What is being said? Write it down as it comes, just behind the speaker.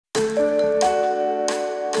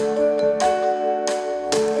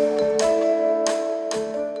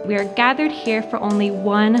we are gathered here for only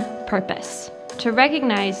one purpose: to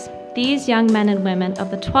recognize these young men and women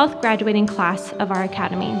of the 12th graduating class of our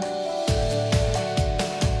academy.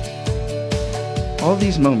 All of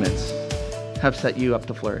these moments have set you up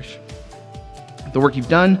to flourish. The work you've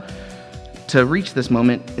done to reach this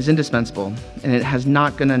moment is indispensable, and it has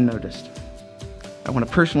not gone unnoticed. I want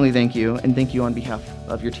to personally thank you, and thank you on behalf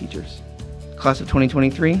of your teachers. Class of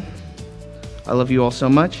 2023, I love you all so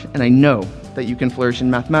much, and I know that you can flourish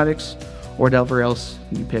in mathematics or whatever else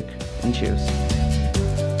you pick and choose.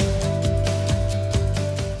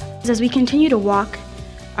 As we continue to walk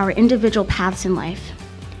our individual paths in life,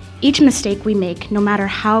 each mistake we make, no matter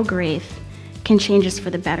how grave, can change us for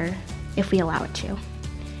the better if we allow it to.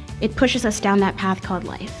 It pushes us down that path called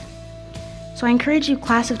life. So I encourage you,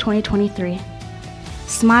 class of 2023,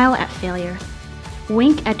 smile at failure,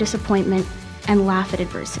 wink at disappointment, and laugh at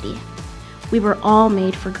adversity. We were all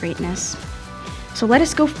made for greatness. So let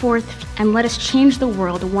us go forth and let us change the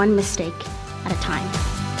world one mistake at a time.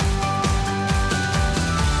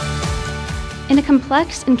 In a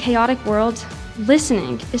complex and chaotic world,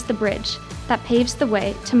 listening is the bridge that paves the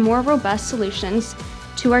way to more robust solutions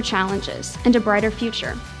to our challenges and a brighter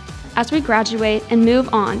future. As we graduate and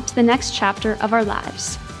move on to the next chapter of our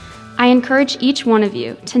lives, I encourage each one of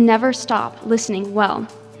you to never stop listening well.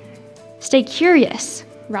 Stay curious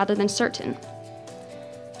rather than certain.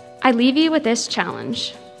 I leave you with this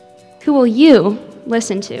challenge. Who will you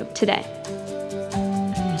listen to today?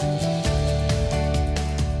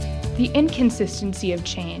 The inconsistency of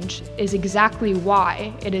change is exactly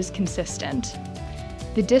why it is consistent.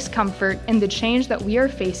 The discomfort and the change that we are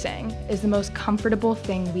facing is the most comfortable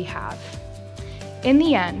thing we have. In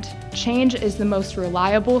the end, change is the most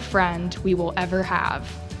reliable friend we will ever have.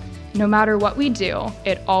 No matter what we do,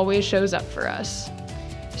 it always shows up for us.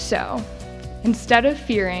 So, instead of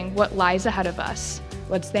fearing what lies ahead of us,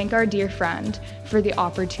 let's thank our dear friend for the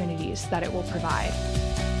opportunities that it will provide.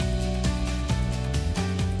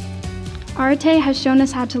 Arete has shown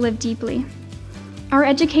us how to live deeply. Our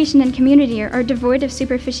education and community are devoid of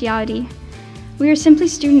superficiality. We are simply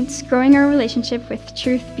students growing our relationship with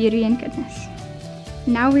truth, beauty, and goodness.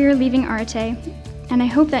 Now we are leaving Arete, and I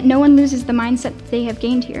hope that no one loses the mindset that they have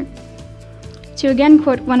gained here. To again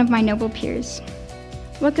quote one of my noble peers,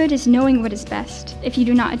 "What good is knowing what is best if you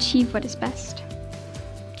do not achieve what is best?"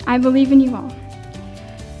 I believe in you all.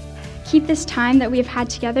 Keep this time that we have had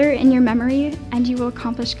together in your memory, and you will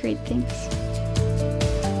accomplish great things.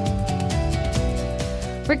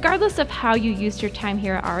 Regardless of how you used your time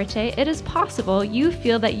here at Arete, it is possible you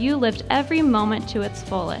feel that you lived every moment to its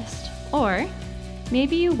fullest. Or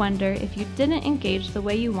maybe you wonder if you didn't engage the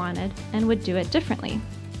way you wanted and would do it differently.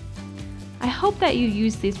 I hope that you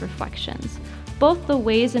use these reflections, both the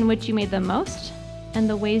ways in which you made the most and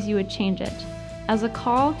the ways you would change it, as a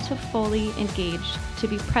call to fully engage, to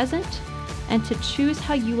be present, and to choose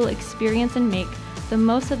how you will experience and make the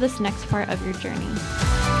most of this next part of your journey.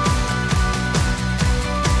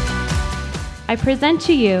 I present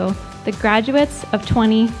to you the graduates of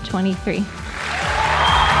 2023.